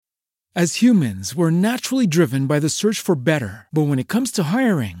As humans, we're naturally driven by the search for better. But when it comes to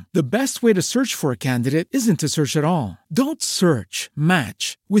hiring, the best way to search for a candidate isn't to search at all. Don't search,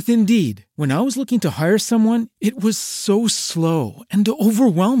 match with Indeed. When I was looking to hire someone, it was so slow and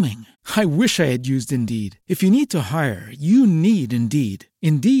overwhelming. I wish I had used Indeed. If you need to hire, you need Indeed.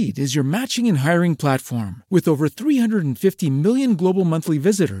 Indeed is your matching and hiring platform with over 350 million global monthly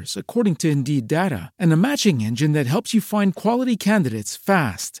visitors, according to Indeed data, and a matching engine that helps you find quality candidates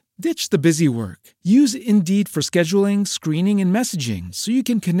fast. Ditch the busy work. Use Indeed for scheduling, screening, and messaging so you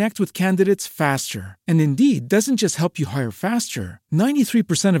can connect with candidates faster. And Indeed doesn't just help you hire faster.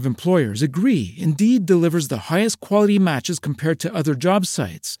 93% of employers agree Indeed delivers the highest quality matches compared to other job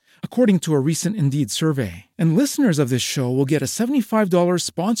sites, according to a recent Indeed survey. And listeners of this show will get a $75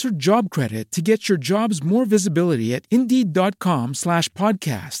 sponsored job credit to get your jobs more visibility at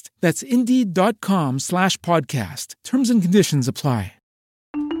Indeed.com/podcast. That's Indeed.com/podcast. Terms and conditions apply.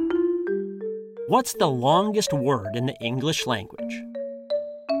 What's the longest word in the English language?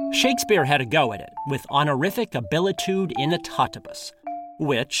 Shakespeare had a go at it with honorific abilitude innatatibus,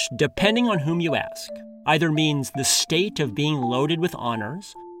 which, depending on whom you ask, either means the state of being loaded with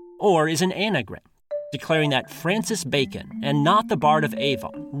honors or is an anagram, declaring that Francis Bacon, and not the Bard of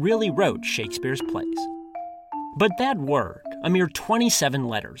Avon, really wrote Shakespeare's plays. But that word, a mere 27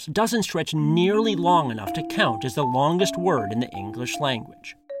 letters, doesn't stretch nearly long enough to count as the longest word in the English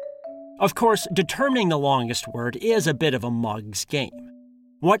language. Of course, determining the longest word is a bit of a mug's game.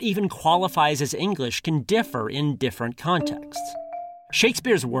 What even qualifies as English can differ in different contexts.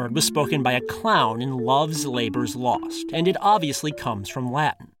 Shakespeare's word was spoken by a clown in Love's Labour's Lost, and it obviously comes from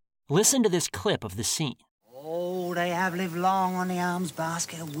Latin. Listen to this clip of the scene. Oh, they have lived long on the alms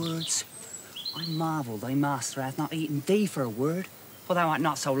basket of words. I marvel thy master hath not eaten thee for a word. For thou art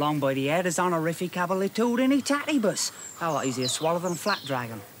not so long by the head as honorific abilitudini tatibus. Thou art easier swallowed than a flat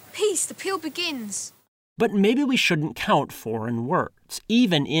dragon. Peace, the peal begins. But maybe we shouldn't count foreign words,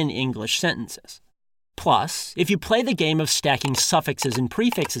 even in English sentences. Plus, if you play the game of stacking suffixes and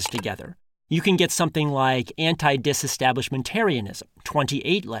prefixes together, you can get something like anti-disestablishmentarianism,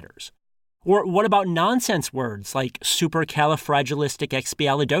 28 letters. Or what about nonsense words like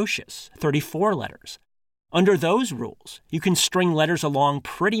supercalifragilisticexpialidocious, 34 letters? Under those rules, you can string letters along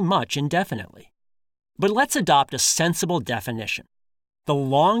pretty much indefinitely. But let's adopt a sensible definition. The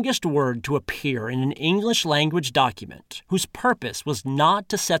longest word to appear in an English language document whose purpose was not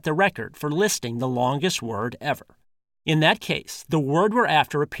to set the record for listing the longest word ever. In that case, the word we're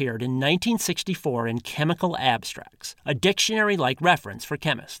after appeared in 1964 in Chemical Abstracts, a dictionary-like reference for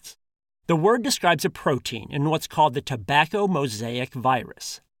chemists. The word describes a protein in what's called the tobacco mosaic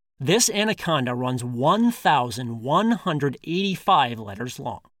virus. This anaconda runs 1,185 letters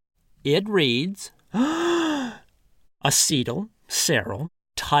long. It reads, acetyl, cerol,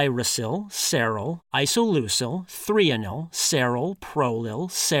 tyrosine, cerol, isoleucil, threonyl, cerol, prolyl,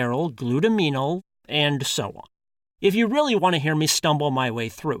 cerol, glutaminyl, and so on. If you really want to hear me stumble my way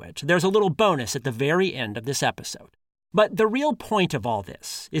through it, there's a little bonus at the very end of this episode. But the real point of all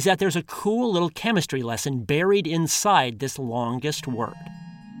this is that there's a cool little chemistry lesson buried inside this longest word.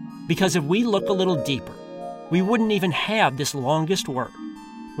 Because if we look a little deeper, we wouldn't even have this longest word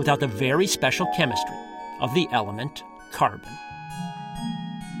without the very special chemistry of the element carbon.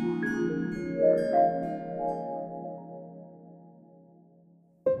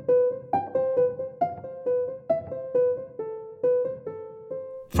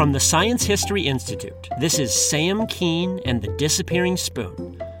 From the Science History Institute, this is Sam Keene and the Disappearing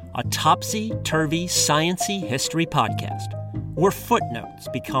Spoon, a topsy-turvy, science-y history podcast, where footnotes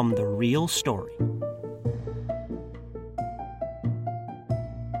become the real story.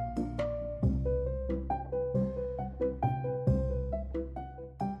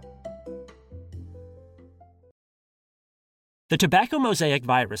 The tobacco mosaic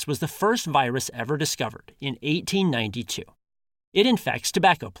virus was the first virus ever discovered in 1892. It infects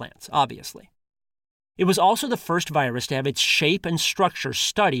tobacco plants, obviously. It was also the first virus to have its shape and structure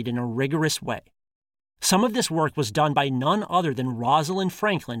studied in a rigorous way. Some of this work was done by none other than Rosalind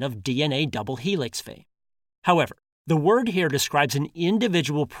Franklin of DNA double helix fame. However, the word here describes an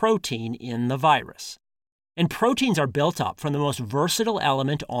individual protein in the virus. And proteins are built up from the most versatile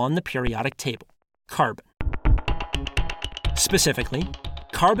element on the periodic table, carbon. Specifically,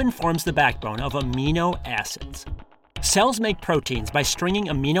 carbon forms the backbone of amino acids. Cells make proteins by stringing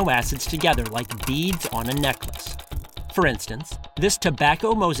amino acids together like beads on a necklace. For instance, this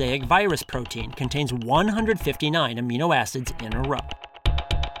tobacco mosaic virus protein contains 159 amino acids in a row.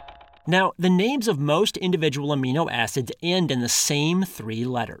 Now, the names of most individual amino acids end in the same three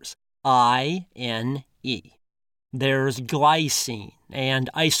letters, I-N-E. There's glycine and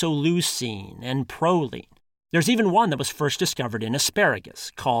isoleucine and proline. There's even one that was first discovered in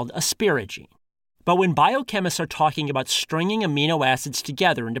asparagus called asparagine. But when biochemists are talking about stringing amino acids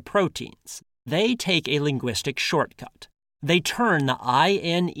together into proteins, they take a linguistic shortcut. They turn the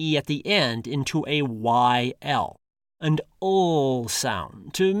INE at the end into a YL, an ul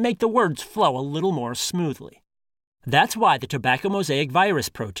sound, to make the words flow a little more smoothly. That's why the tobacco mosaic virus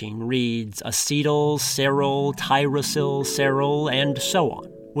protein reads acetyl, serol, tyrosyl, serol, and so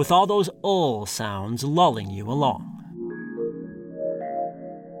on, with all those ul sounds lulling you along.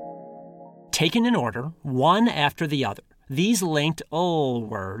 Taken in order, one after the other, these linked ul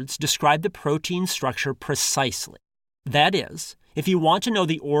words describe the protein structure precisely. That is, if you want to know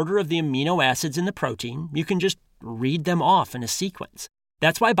the order of the amino acids in the protein, you can just read them off in a sequence.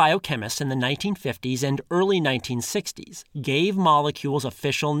 That's why biochemists in the 1950s and early 1960s gave molecules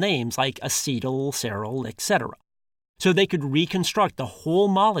official names like acetyl, serol, etc., so they could reconstruct the whole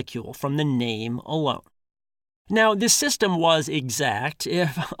molecule from the name alone. Now, this system was exact,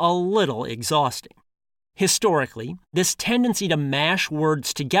 if a little exhausting. Historically, this tendency to mash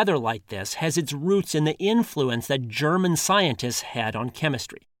words together like this has its roots in the influence that German scientists had on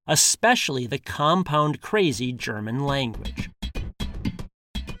chemistry, especially the compound-crazy German language.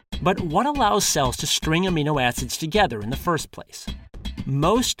 But what allows cells to string amino acids together in the first place?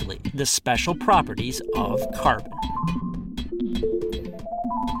 Mostly the special properties of carbon.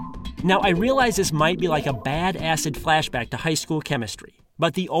 Now, I realize this might be like a bad acid flashback to high school chemistry,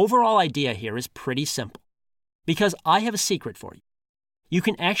 but the overall idea here is pretty simple. Because I have a secret for you. You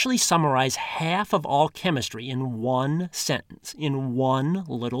can actually summarize half of all chemistry in one sentence, in one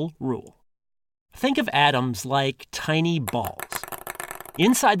little rule. Think of atoms like tiny balls.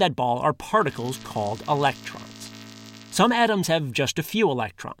 Inside that ball are particles called electrons. Some atoms have just a few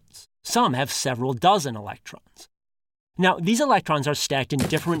electrons. Some have several dozen electrons. Now, these electrons are stacked in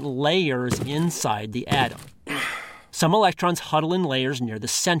different layers inside the atom. Some electrons huddle in layers near the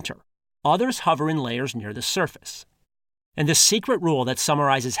center. Others hover in layers near the surface. And the secret rule that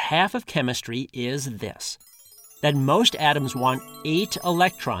summarizes half of chemistry is this: that most atoms want 8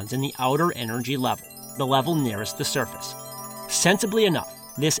 electrons in the outer energy level, the level nearest the surface. Sensibly enough,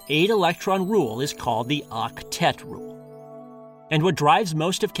 this 8-electron rule is called the octet rule. And what drives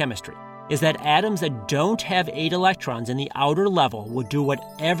most of chemistry is that atoms that don't have 8 electrons in the outer level will do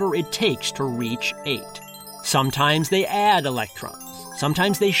whatever it takes to reach 8. Sometimes they add electrons.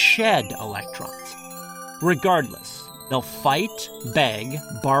 Sometimes they shed electrons. Regardless, they'll fight, beg,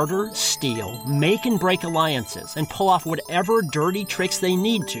 barter, steal, make and break alliances, and pull off whatever dirty tricks they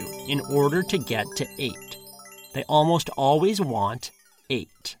need to in order to get to 8. They almost always want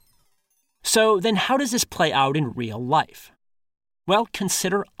 8. So then how does this play out in real life? Well,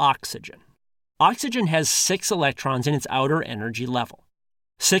 consider oxygen. Oxygen has 6 electrons in its outer energy level.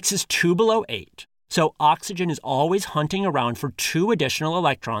 6 is 2 below 8, so oxygen is always hunting around for 2 additional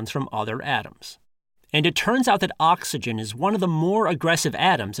electrons from other atoms. And it turns out that oxygen is one of the more aggressive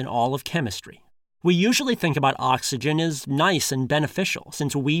atoms in all of chemistry. We usually think about oxygen as nice and beneficial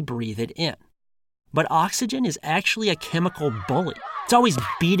since we breathe it in. But oxygen is actually a chemical bully. It's always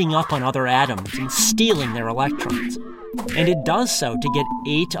beating up on other atoms and stealing their electrons. And it does so to get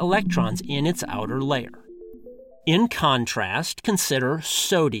 8 electrons in its outer layer. In contrast, consider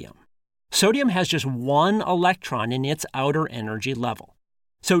sodium. Sodium has just 1 electron in its outer energy level.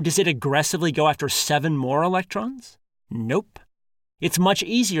 So does it aggressively go after 7 more electrons? Nope. It's much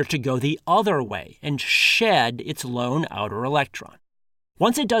easier to go the other way and shed its lone outer electron.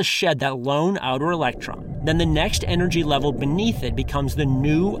 Once it does shed that lone outer electron, then the next energy level beneath it becomes the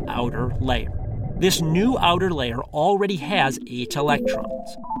new outer layer. This new outer layer already has 8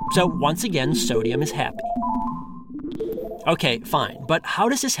 electrons. So once again, sodium is happy. Okay, fine, but how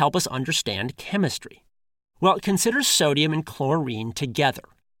does this help us understand chemistry? Well, consider sodium and chlorine together.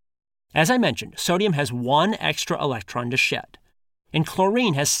 As I mentioned, sodium has 1 extra electron to shed, and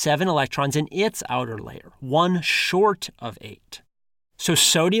chlorine has 7 electrons in its outer layer, 1 short of 8. So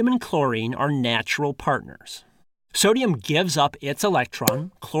sodium and chlorine are natural partners. Sodium gives up its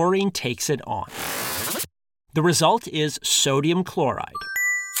electron, chlorine takes it on. The result is sodium chloride,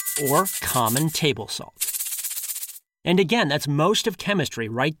 or common table salt. And again, that's most of chemistry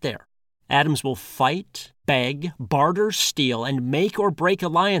right there. Atoms will fight, beg, barter, steal, and make or break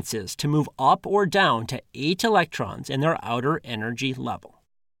alliances to move up or down to 8 electrons in their outer energy level.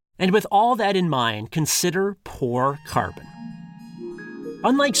 And with all that in mind, consider poor carbon.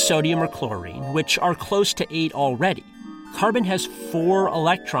 Unlike sodium or chlorine, which are close to 8 already, carbon has 4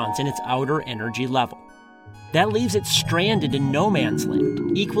 electrons in its outer energy level. That leaves it stranded in no man's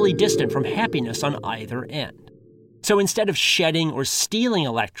land, equally distant from happiness on either end. So instead of shedding or stealing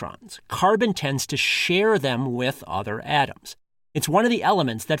electrons, carbon tends to share them with other atoms. It's one of the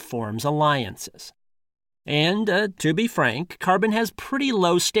elements that forms alliances. And, to be frank, carbon has pretty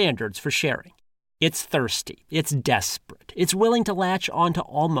low standards for sharing. It's thirsty, it's desperate, it's willing to latch onto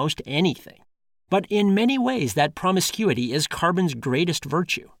almost anything. But in many ways, that promiscuity is carbon's greatest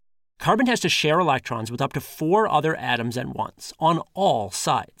virtue. Carbon has to share electrons with up to 4 other atoms at once, on all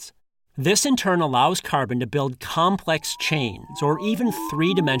sides. This in turn allows carbon to build complex chains or even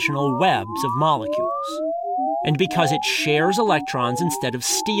 3-dimensional webs of molecules. And because it shares electrons instead of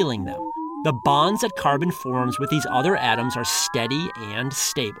stealing them, the bonds that carbon forms with these other atoms are steady and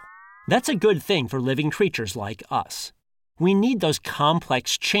stable. That's a good thing for living creatures like us. We need those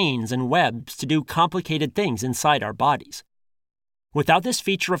complex chains and webs to do complicated things inside our bodies. Without this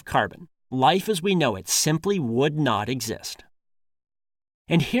feature of carbon, life as we know it simply would not exist.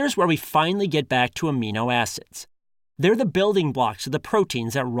 And here's where we finally get back to amino acids. They're the building blocks of the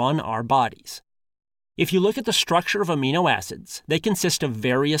proteins that run our bodies. If you look at the structure of amino acids, they consist of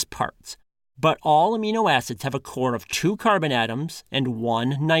various parts, but all amino acids have a core of 2 carbon atoms and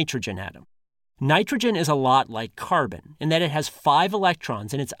 1 nitrogen atom. Nitrogen is a lot like carbon in that it has 5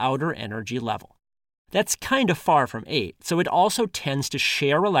 electrons in its outer energy level. That's kind of far from 8, so it also tends to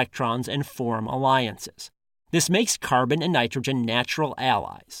share electrons and form alliances. This makes carbon and nitrogen natural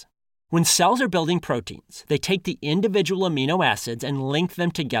allies. When cells are building proteins, they take the individual amino acids and link them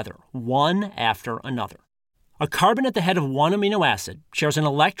together, one after another. A carbon at the head of one amino acid shares an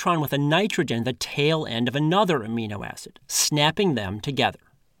electron with a nitrogen at the tail end of another amino acid, snapping them together.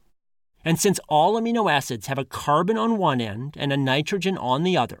 And since all amino acids have a carbon on one end and a nitrogen on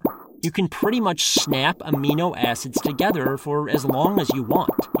the other, you can pretty much snap amino acids together for as long as you want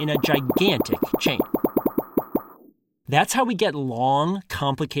in a gigantic chain. That's how we get long,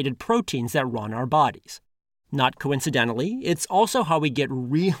 complicated proteins that run our bodies. Not coincidentally, it's also how we get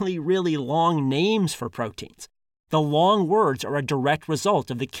really, really long names for proteins. The long words are a direct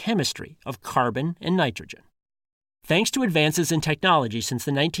result of the chemistry of carbon and nitrogen. Thanks to advances in technology since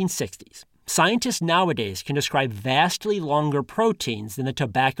the 1960s, scientists nowadays can describe vastly longer proteins than the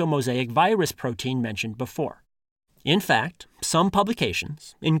tobacco mosaic virus protein mentioned before. In fact, some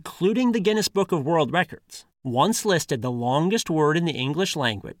publications, including the Guinness Book of World Records, once listed the longest word in the English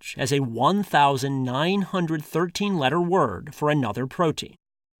language as a 1,913-letter word for another protein.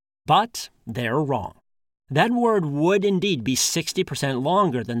 But they're wrong. That word would indeed be 60%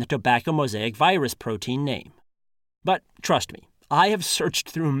 longer than the tobacco mosaic virus protein name. But trust me, I have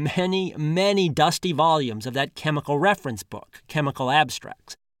searched through many, many dusty volumes of that chemical reference book, Chemical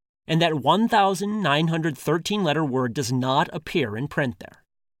Abstracts, and that 1,913-letter word does not appear in print there.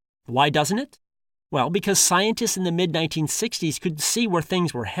 Why doesn't it? Well, because scientists in the mid-1960s could see where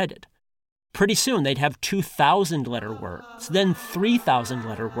things were headed. Pretty soon they'd have 2,000-letter words, then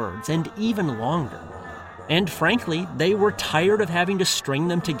 3,000-letter words, and even longer. And frankly, they were tired of having to string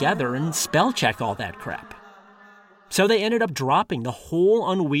them together and spell check all that crap. So they ended up dropping the whole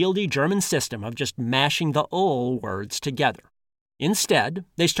unwieldy German system of just mashing the ul words together. Instead,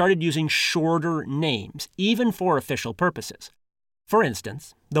 they started using shorter names, even for official purposes. For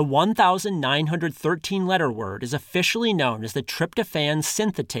instance, the 1,913-letter word is officially known as the tryptophan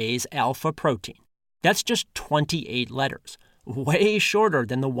synthetase alpha protein. That's just 28 letters, way shorter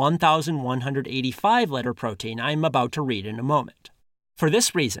than the 1,185-letter protein I'm about to read in a moment. For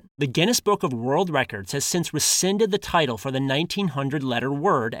this reason, the Guinness Book of World Records has since rescinded the title for the 1,900-letter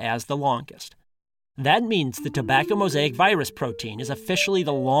word as the longest. That means the tobacco mosaic virus protein is officially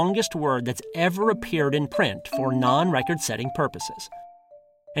the longest word that's ever appeared in print for non-record-setting purposes.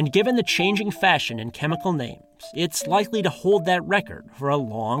 And given the changing fashion in chemical names, it's likely to hold that record for a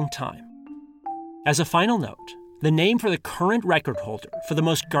long time. As a final note, the name for the current record holder for the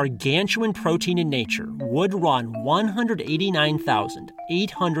most gargantuan protein in nature would run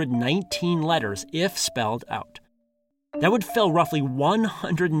 189,819 letters if spelled out. That would fill roughly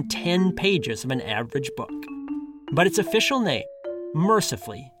 110 pages of an average book. But its official name,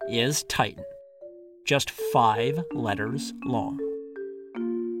 mercifully, is Titan. Just 5 letters long.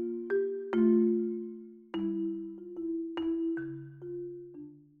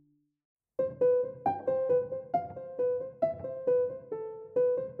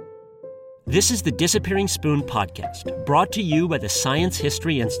 This is the Disappearing Spoon podcast, brought to you by the Science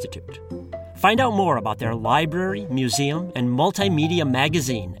History Institute. Find out more about their library, museum, and multimedia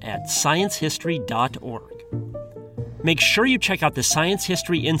magazine at sciencehistory.org. Make sure you check out the Science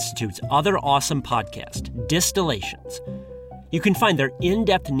History Institute's other awesome podcast, Distillations. You can find their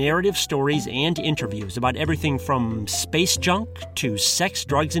in-depth narrative stories and interviews about everything from space junk to sex,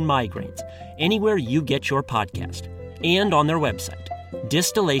 drugs, and migraines, anywhere you get your podcast. and on their website,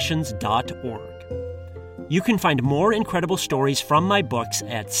 distillations.org. You can find more incredible stories from my books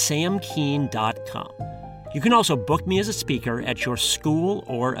at samkeen.com. You can also book me as a speaker at your school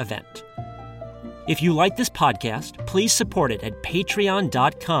or event. If you like this podcast, please support it at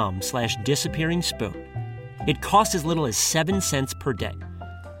patreon.com/disappearingspoon. It costs as little as 7 cents per day.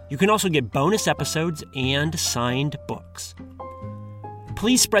 You can also get bonus episodes and signed books.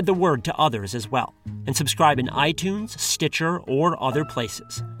 Please spread the word to others as well, and subscribe in iTunes, Stitcher, or other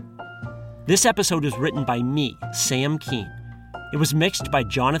places. This episode was written by me, Sam Keen. It was mixed by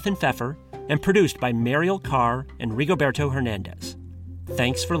Jonathan Pfeffer and produced by Mariel Carr and Rigoberto Hernandez.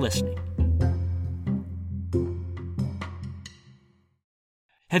 Thanks for listening.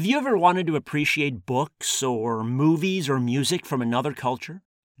 Have you ever wanted to appreciate books or movies or music from another culture?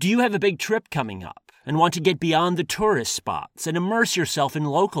 Do you have a big trip coming up and want to get beyond the tourist spots and immerse yourself in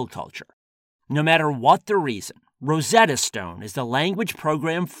local culture? No matter what the reason, Rosetta Stone is the language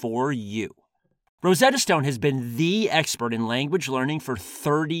program for you. Rosetta Stone has been the expert in language learning for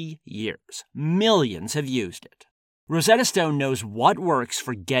 30 years. Millions have used it. Rosetta Stone knows what works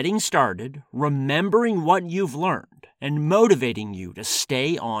for getting started, remembering what you've learned, and motivating you to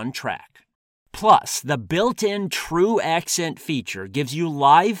stay on track. Plus, the built-in True Accent feature gives you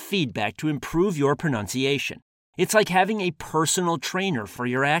live feedback to improve your pronunciation. It's like having a personal trainer for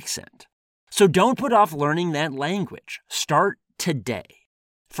your accent. So don't put off learning that language. Start today.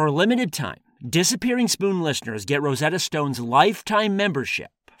 For a limited time, Disappearing Spoon listeners get Rosetta Stone's lifetime membership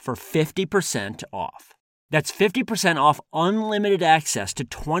for 50% off. That's 50% off unlimited access to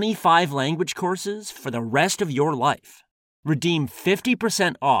 25 language courses for the rest of your life. Redeem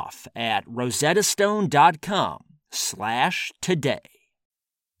 50% off at rosettastone.com/today.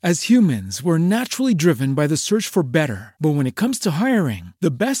 As humans, we're naturally driven by the search for better. But when it comes to hiring,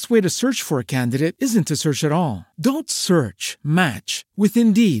 the best way to search for a candidate isn't to search at all. Don't search, match with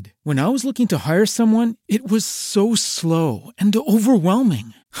Indeed. When I was looking to hire someone, it was so slow and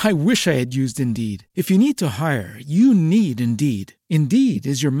overwhelming. I wish I had used Indeed. If you need to hire, you need Indeed. Indeed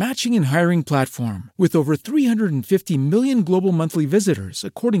is your matching and hiring platform with over 350 million global monthly visitors,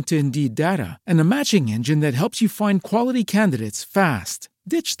 according to Indeed data, and a matching engine that helps you find quality candidates fast.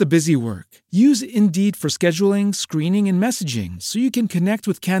 Ditch the busy work. Use Indeed for scheduling, screening, and messaging so you can connect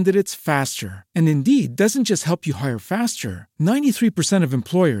with candidates faster. And Indeed doesn't just help you hire faster. 93% of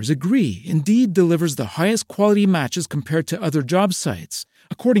employers agree Indeed delivers the highest quality matches compared to other job sites,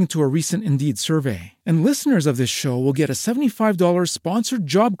 according to a recent Indeed survey. And listeners of this show will get a $75 sponsored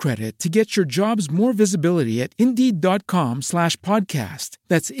job credit to get your jobs more visibility at Indeed.com/podcast.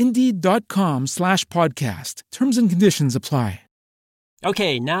 That's Indeed.com/podcast. Terms and conditions apply.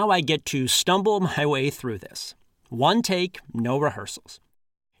 Okay, now I get to stumble my way through this. One take, no rehearsals.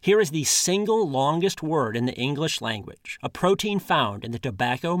 Here is the single longest word in the English language, a protein found in the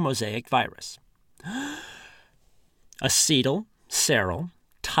tobacco mosaic virus. Acetyl, cerol,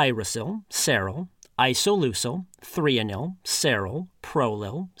 tyrosine, cerol, isoleucel, threonyl, cerol,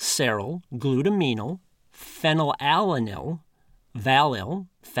 prolyl, cerol, glutaminyl, phenylalanil, valyl,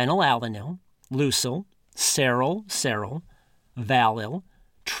 phenylalanil, leucyl, cerol, valyl,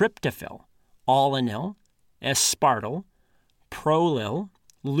 tryptophyl, alanyl, aspartyl, prolyl,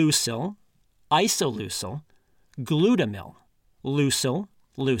 leucyl, isoleucyl, glutamyl, leucyl,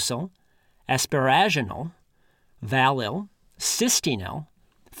 asparaginal, valyl, cysteanyl,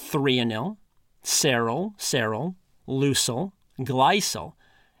 threonyl, cerol, leucyl, glycol,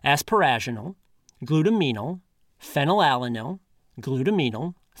 asparaginal, glutaminyl, phenylalanil,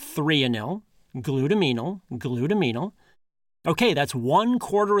 glutaminyl, threonyl, glutaminyl. Okay, that's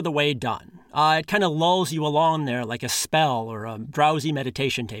 1/4 of the way done. It kind of lulls you along there like a spell or a drowsy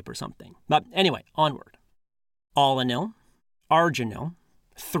meditation tape or something. But anyway, onward. Alanyl, arginyl,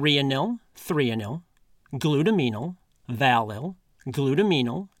 threonyl, glutaminyl, valyl,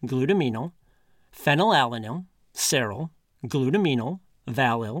 glutaminyl, phenylalanil, cerol, glutaminyl,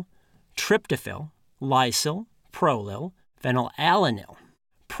 valyl, tryptophyl, lysyl, prolyl, phenylalanil,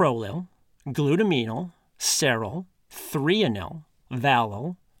 prolyl, glutaminyl, cerol, threonyl,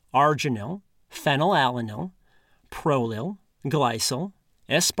 valyl, arginyl, phenylalanil, prolyl, glycol,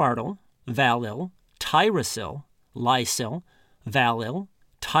 aspartyl, valyl, tyrosyl, lysyl, valyl,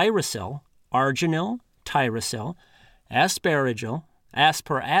 tyrosyl, arginyl, tyrosyl, asparaginal,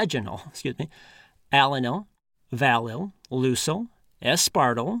 alanyl, valyl, leucyl,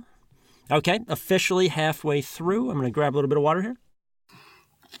 aspartyl. Okay, officially halfway through. I'm going to grab a little bit of water here.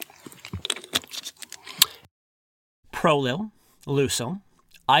 Prolyl, leucyl,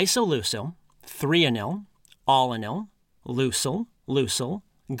 isoleucyl, threonyl, alanyl, leucyl,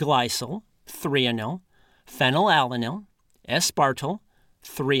 glycol, threonyl, phenylalanil, aspartyl,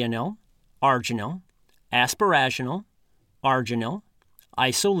 threonil, arginil, asparaginal, arginil,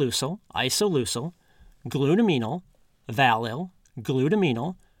 isoleucel, glutaminol, valil,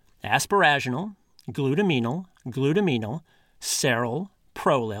 glutaminol, asparaginal, glutaminol, serol,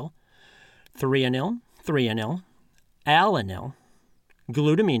 prolil, threonil, alanil,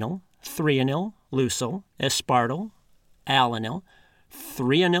 glutaminol, threonil, leucil, aspartyl, alanil,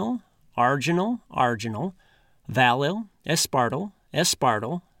 threonil, arginal, valil, aspartyl,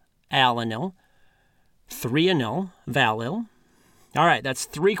 alanil, threonil, valil. All right, that's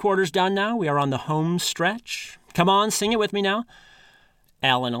 3/4 done now. We are on the home stretch. Come on, sing it with me now.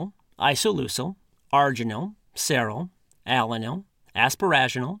 Alanil, isoleucel, arginil, serol, alanil,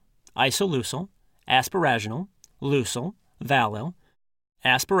 asparaginal, isoleucel, asparaginal, leucil, valil,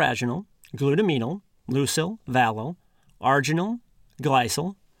 asparaginal, glutaminol, leucil, valil, arginal,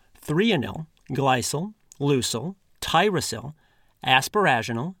 glycol, threonil, glycol, leucil, tyrosine,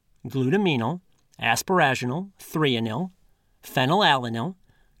 asparaginal, glutaminol, asparaginal, threonil, phenylalanil,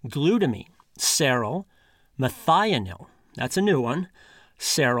 glutamine, serol, methionine, that's a new one,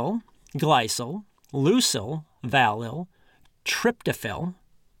 serol, glycol, leucil, valil, tryptophan,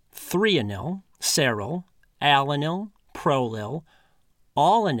 threonil, serol, alanil, prolil,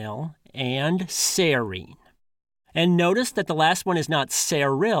 alanil, and serine. And notice that the last one is not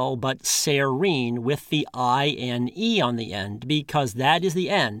seril, but serine with the I-N-E on the end, because that is the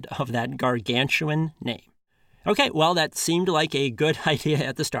end of that gargantuan name. Okay, well, that seemed like a good idea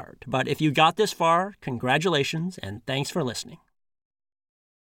at the start, but if you got this far, congratulations, and thanks for listening.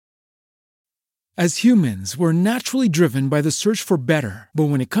 As humans, we're naturally driven by the search for better. But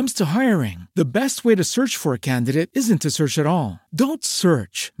when it comes to hiring, the best way to search for a candidate isn't to search at all. Don't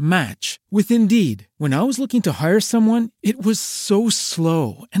search, match with Indeed. When I was looking to hire someone, it was so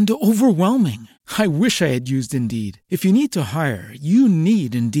slow and overwhelming. I wish I had used Indeed. If you need to hire, you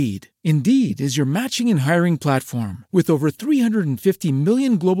need Indeed. Indeed is your matching and hiring platform with over 350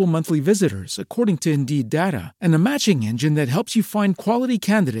 million global monthly visitors, according to Indeed data, and a matching engine that helps you find quality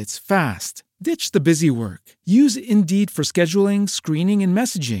candidates fast. Ditch the busy work. Use Indeed for scheduling, screening, and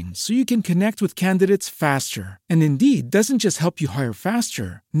messaging so you can connect with candidates faster. And Indeed doesn't just help you hire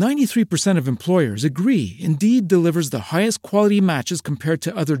faster. 93% of employers agree Indeed delivers the highest quality matches compared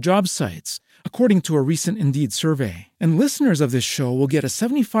to other job sites, according to a recent Indeed survey. And listeners of this show will get a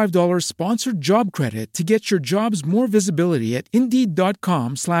 $75 sponsored job credit to get your jobs more visibility at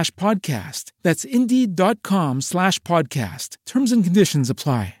Indeed.com/podcast. That's Indeed.com/podcast. Terms and conditions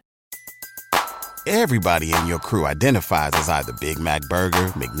apply. Everybody in your crew identifies as either Big Mac Burger,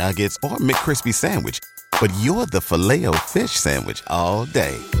 McNuggets, or McCrispy Sandwich. But you're the Filet-O-Fish Sandwich all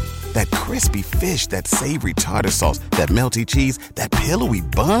day. That crispy fish, that savory tartar sauce, that melty cheese, that pillowy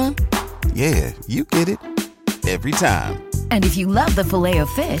bun. Yeah, you get it. Every time. And if you love the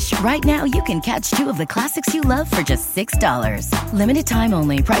Filet-O-Fish, right now you can catch 2 of the classics you love for just $6. Limited time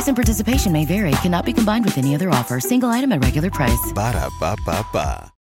only. Price and participation may vary. Cannot be combined with any other offer. Single item at regular price. Ba-da-ba-ba-ba.